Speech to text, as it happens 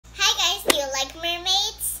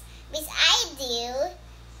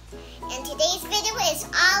and today's video is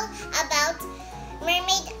all about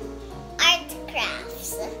mermaid art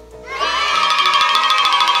crafts. First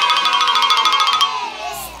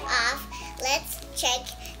off, let's check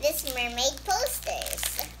this mermaid posters.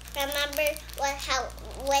 Remember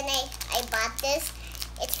when I bought this?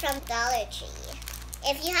 It's from Dollar Tree.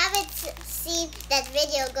 If you haven't seen that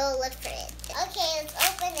video, go look for it. Okay, let's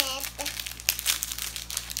open it.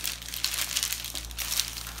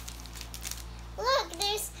 Look,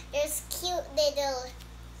 there's cute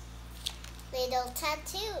little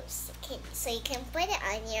tattoos. So you can put it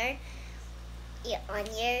on your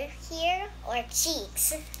hair or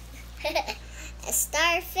cheeks. A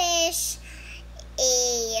starfish,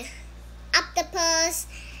 a octopus,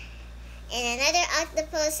 and another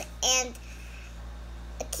octopus, and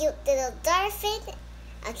a cute little dolphin,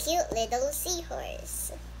 a cute little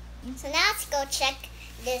seahorse. So now let's go check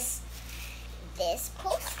this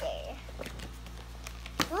poster.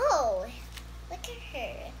 Whoa, look at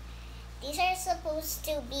her. These are supposed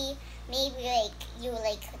to be maybe like you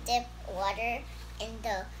dip water in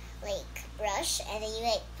the brush and then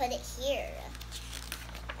you put it here.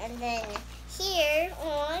 And then here,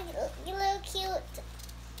 oh, you little cute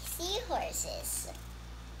seahorses.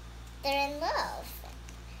 They're in love.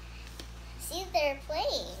 See, they're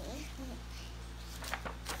playing.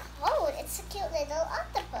 Oh, it's a cute little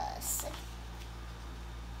octopus.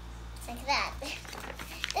 It's like that.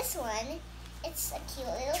 This one, it's a cute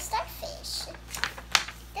little starfish.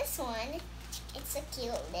 This one, it's a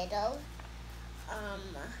cute little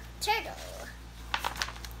turtle.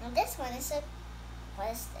 And this one is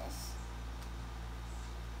what is this?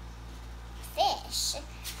 Fish.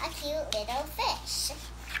 A cute little fish.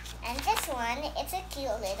 And this one, it's a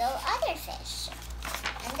cute little other fish.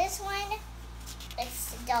 And this one,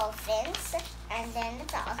 it's dolphins. And then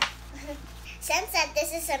that's all. Since that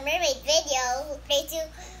this is a mermaid video, try to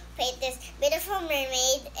paint this beautiful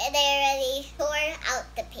mermaid, and I already tore out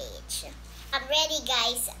the page. I'm ready,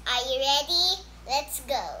 guys. Are you ready? Let's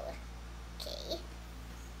go. Okay.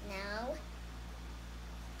 Now,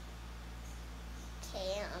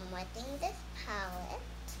 okay, I'm wetting this palette.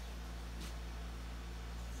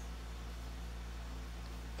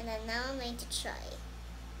 And then now I'm going to try.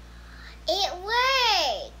 It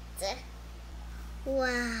worked!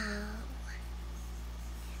 Wow.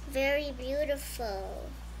 Very beautiful.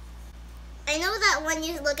 I know that when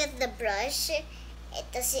you look at the brush, it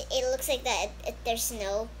looks like that there's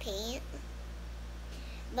no paint.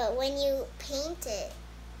 But when you paint it,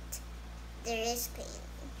 there is paint.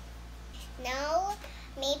 Now,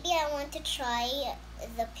 maybe I want to try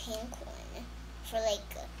the pink one for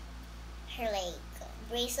her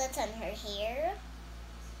bracelets on her hair,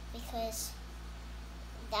 because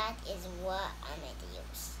that is what I'm going to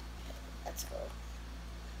use. Let's go.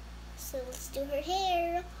 So let's do her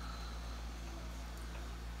hair.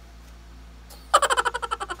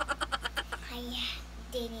 I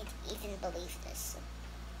didn't even believe this.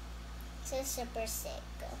 This is super sick.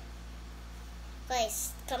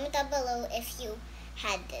 Guys, comment down below if you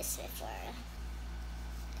had this before.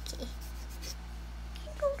 Okay.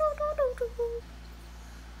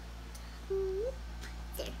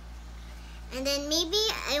 There. And then maybe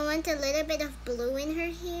I want a little bit of blue in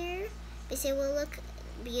her hair because it will look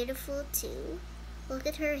beautiful too. Look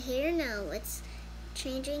at her hair now. It's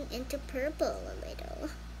changing into purple a little.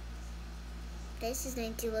 This is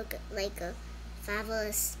going to look like a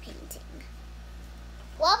fabulous painting.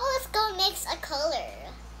 Well, let's go mix a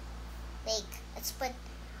color. Let's put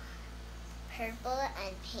purple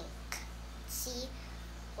and pink. See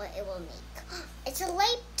what it will make. It's a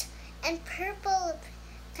light and purple,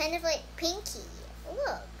 kind of like pinky.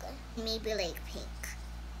 Look, maybe like pink.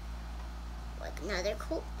 Like another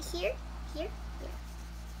coat here.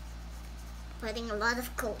 Putting a lot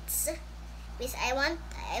of coats because I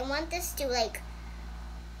want this to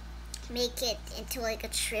make it into a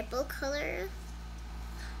triple color.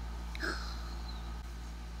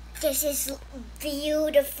 This is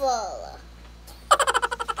beautiful.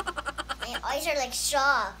 My eyes are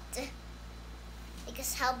shocked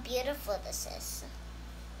because how beautiful this is.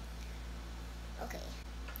 Okay.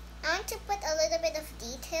 I want to put a little bit of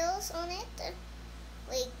details on it.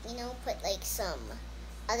 Put some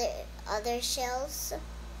other shells.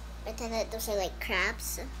 Pretend that those are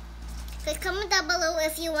crabs. Okay, comment down below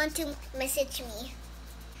if you want to message me.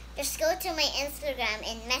 Just go to my Instagram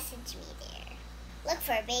and message me there. Look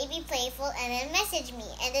for Baby Playful and then message me.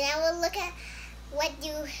 And then I will look at what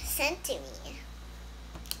you sent to me.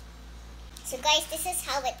 So guys, this is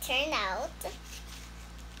how it turned out.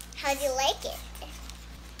 How do you like it?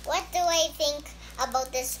 What do I think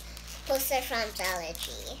about this poster from Dollar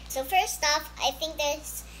Tree? So first off, I think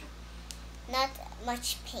not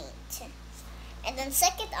much paint. And then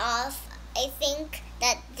second off, I think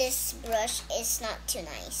that this brush is not too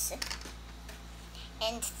nice.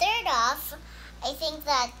 And third off, I think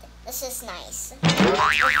that this is nice. Look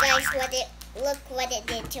guys, look what it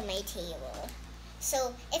did to my table.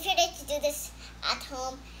 So if you're ready to do this at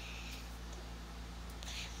home,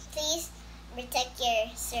 please protect your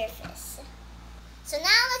surface. So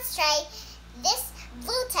now let's try this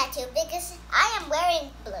blue tattoo because I am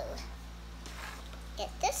wearing blue. Get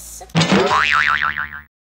this.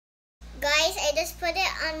 Guys, I just put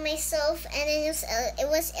it on myself and it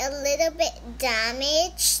was a little bit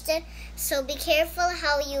damaged. So be careful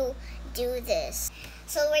how you do this.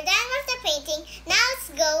 So we're done with the painting. Now let's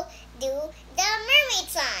go do the mermaid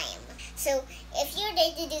slime. So if you're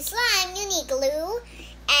ready to do slime, you need glue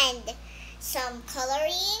and some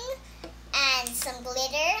coloring and some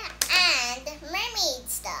glitter and mermaid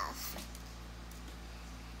stuff.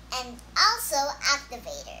 And also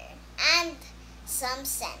activator and some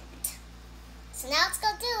scent. So now let's go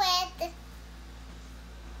do it.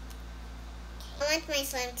 I want my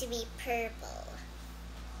slime to be purple.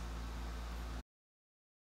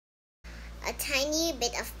 A tiny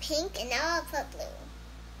bit of pink, and now I'll put blue.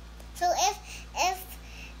 So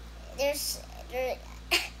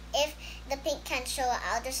if the pink can't show,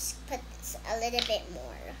 I'll just put a little bit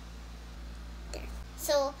more. There.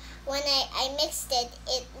 So when I mixed it,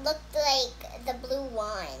 it looked like the blue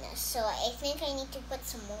wine. So I think I need to put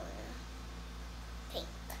some more pink.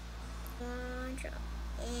 1 drop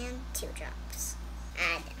and 2 drops.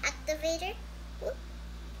 Add activator.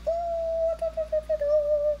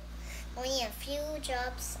 Only a few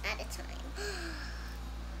drops at a time.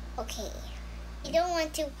 Okay. You don't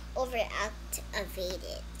want to overactivate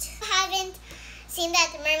it. If you haven't seen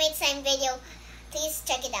that mermaid slime video, please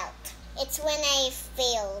check it out. It's when I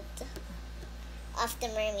failed off the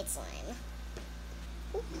mermaid slime.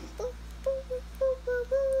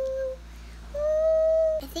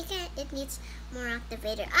 I think it needs more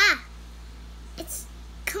activator.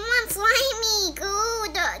 Come on, slimy,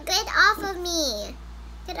 get off of me.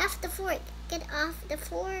 Get off the fork. Get off the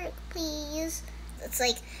fork, please. It's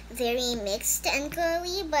like very mixed and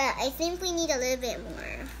curly, but I think we need a little bit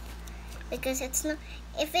more. Because it's not,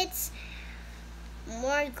 if it's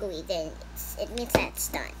more gooey, then it means that it's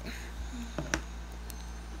done.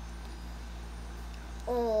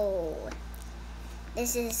 Oh, I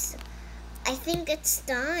think it's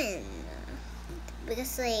done.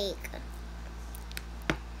 Because like,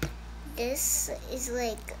 this is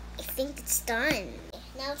like, I think it's done.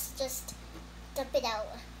 Now let's just dip it out.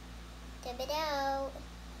 Dip it out.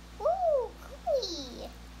 Ooh, gooey.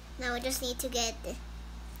 Now we just need to get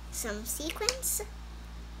some sequins.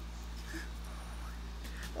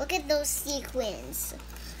 Look at those sequins.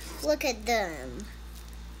 Look at them.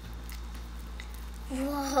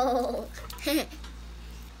 Whoa.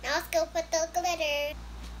 Now let's go put the glitter.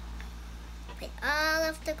 Put all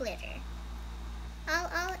of the glitter.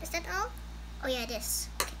 All, is that all? Oh yeah, it is.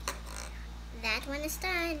 Okay. That one is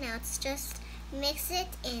done. Now let's just mix it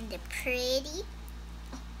in the pretty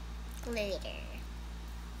glitter.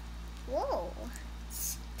 Whoa,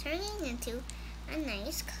 it's turning into a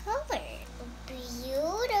nice color.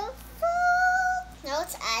 Beautiful. Now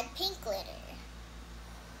let's add pink glitter.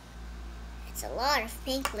 It's a lot of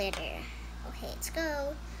pink glitter. Okay, let's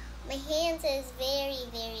go. My hands is very,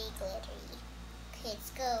 very glittery. Okay,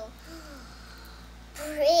 let's go.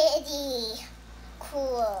 Pretty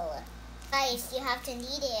cool. Guys, you have to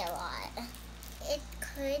knead it a lot. It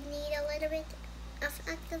could need a little bit of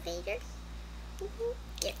activator.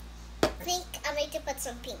 Yeah. I think I'm going to put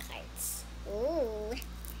some pink hearts. Ooh.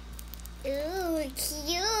 Ooh,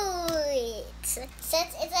 cute.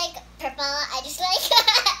 Since it's like purple, I just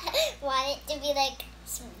like want it to be like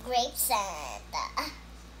some grape scent.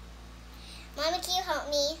 Mama, can you help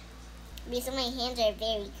me? Because my hands are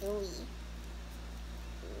very gooey.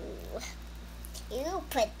 Ooh. You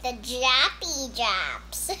put the droppy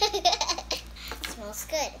drops. Smells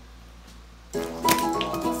good. Put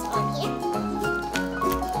this on here.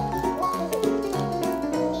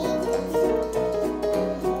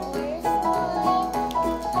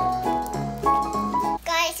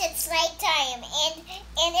 Guys, it's night time,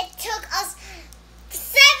 and it took us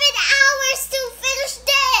 7 hours to finish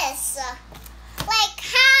this. Like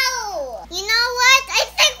how? You know what? I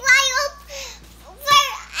think we're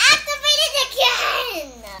activated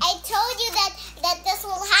again. I told you that this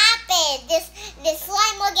will happen. This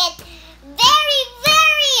slime will get very,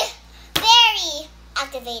 very, very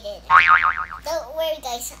activated. Don't worry,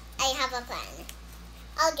 guys. I have a plan.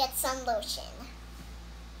 I'll get some lotion.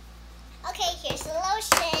 Okay, here's the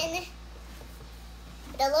lotion.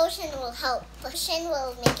 the lotion will help. Lotion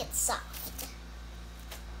will make it soft.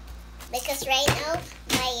 Because right now,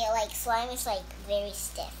 my slime is very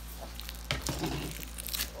stiff.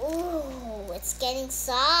 Ooh, it's getting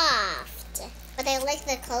soft. But I like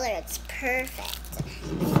the color. It's perfect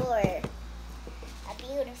for a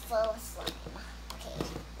beautiful slime. Okay,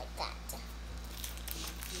 like that.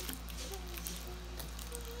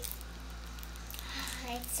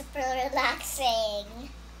 It's super relaxing.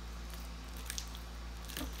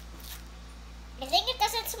 I think it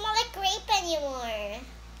doesn't smell like grape anymore.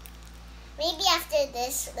 Maybe after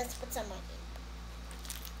this, let's put some more grape.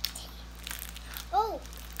 Okay. Oh!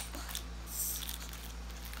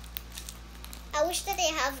 I wish that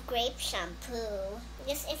I have grape shampoo.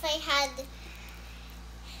 Because if I had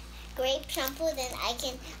grape shampoo, then I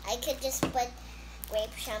could just put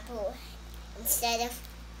grape shampoo instead of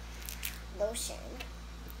lotion.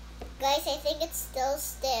 Guys, I think it's still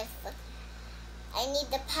stiff. I need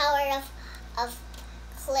the power of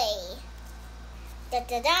clay.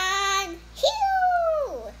 Da-da-da!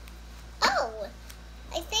 Phew! Oh!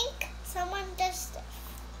 I think someone just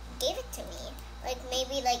gave it to me.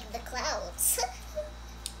 Maybe the clouds.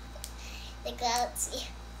 The galaxy.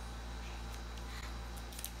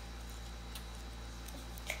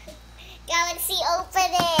 Galaxy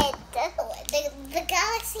opened it! The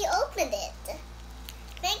galaxy opened it.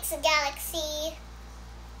 Thanks, Galaxy.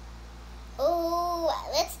 Oh,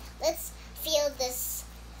 let's feel this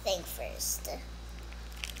thing first.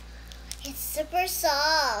 It's super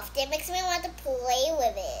soft. It makes me want to play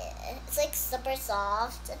with it. It's super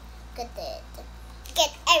soft. Look at it.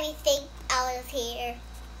 Get everything out of here.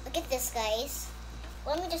 Look at this, guys.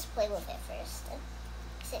 Let me just play with it first.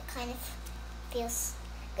 Because it kind of feels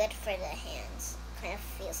good for the hands. Kind of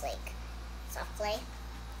feels like soft clay.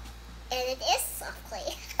 And it is soft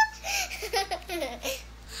clay.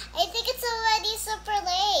 I think it's already super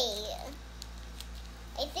late.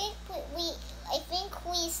 I think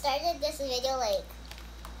we started this video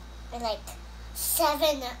in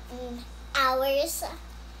 7 hours,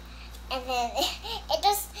 and then it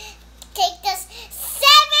just takes us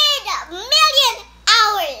 7 million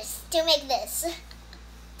hours to make this.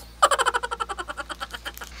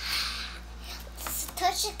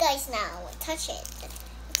 Touch it, guys. Now touch it.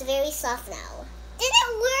 It's very soft now.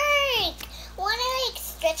 Didn't work. When I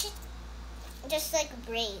stretch it, just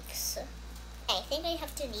breaks. I think I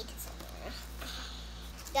have to knead it somewhere.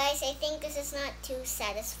 Guys, I think this is not too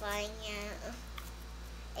satisfying yet.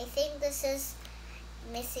 I think this is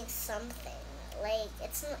missing something.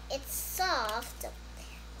 It's soft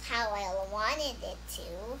how I wanted it to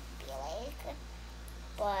be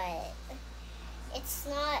but it's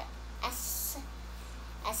not as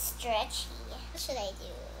stretchy. What should I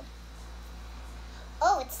do?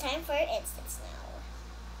 Oh, it's time for instant snow.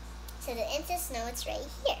 So the instant snow, it's right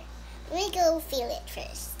here. Let me go feel it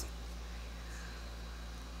first.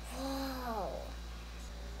 Whoa.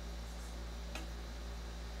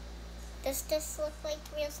 Does this look like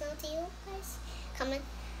real snow to you guys? Comment.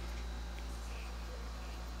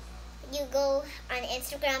 You go on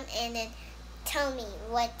Instagram and then tell me,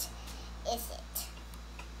 what is it?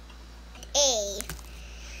 A,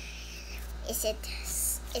 is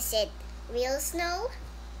it real snow?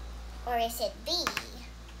 Or is it B,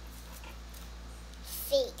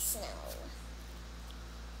 fake snow?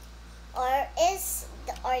 Or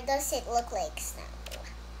does it look like snow?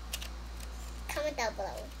 Comment down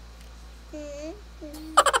below.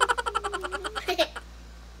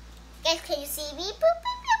 Guys, can you see me?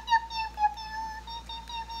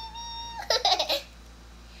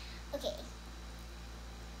 Okay.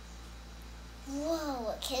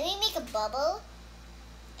 Whoa, can we make a bubble?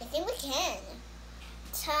 I think we can.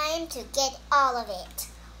 Time to get all of it.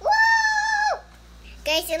 Whoa!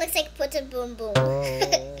 Guys, it looks like put a boom boom.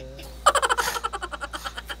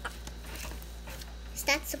 Is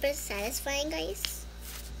that super satisfying, guys?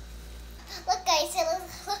 Look, guys,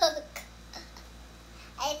 look.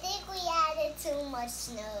 I think we added too much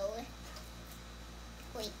snow.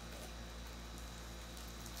 Wait.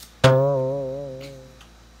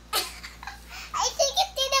 I think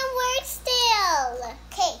it didn't work still.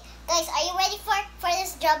 Okay, guys, are you ready for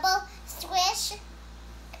this jumbo squish?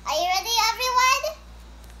 Are you ready, everyone?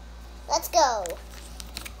 Let's go.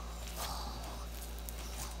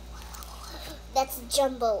 That's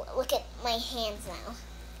jumbo. Look at my hands now.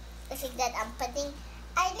 Looks like that I'm putting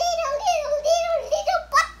a little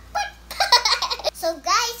butt. So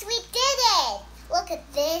guys, we did it. Look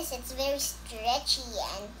at this. It's very stretchy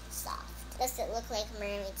and soft. Doesn't look like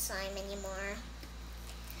mermaid slime anymore.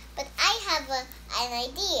 But I have an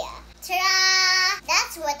idea. Ta-da!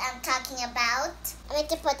 That's what I'm talking about. I'm going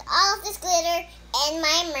to put all of this glitter in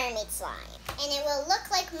my mermaid slime. And it will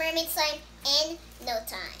look like mermaid slime in no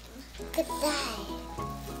time. Look at that.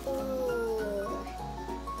 Ooh.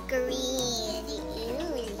 Green.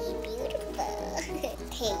 Ooh, beautiful.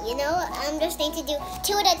 Okay, you know, I'm just going to do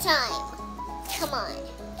 2 at a time. Come on.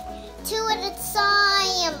 2 at a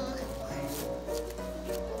time.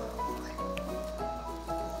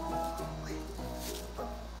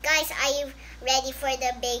 Guys, are you ready for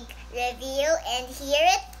the big reveal? And here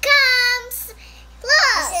it comes!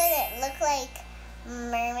 Look! Does it look like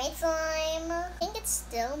mermaid slime? I think it's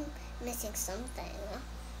still missing something.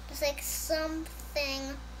 It's like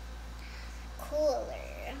something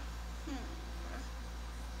cooler.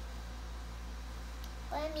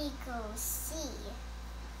 Let me go see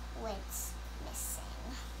what's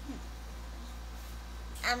missing.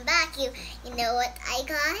 I'm back. You know what I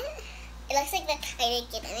got? It looks like that I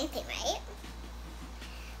didn't get anything, right?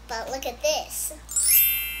 But look at this.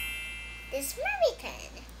 This mermaid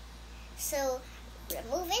pen. So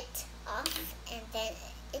remove it off and then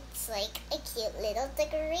it's like a cute little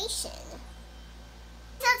decoration.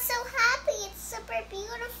 I'm so happy. It's super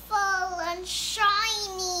beautiful and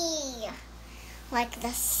shiny. Like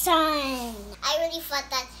the sun. I really thought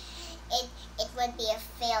that it would be a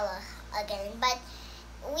fail again, but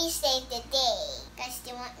we saved the day. Guys,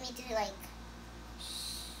 do you want me to like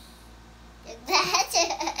do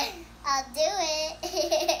that? I'll do it.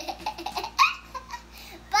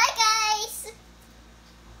 Bye guys.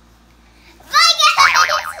 Bye guys.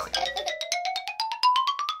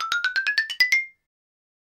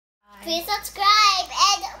 Please subscribe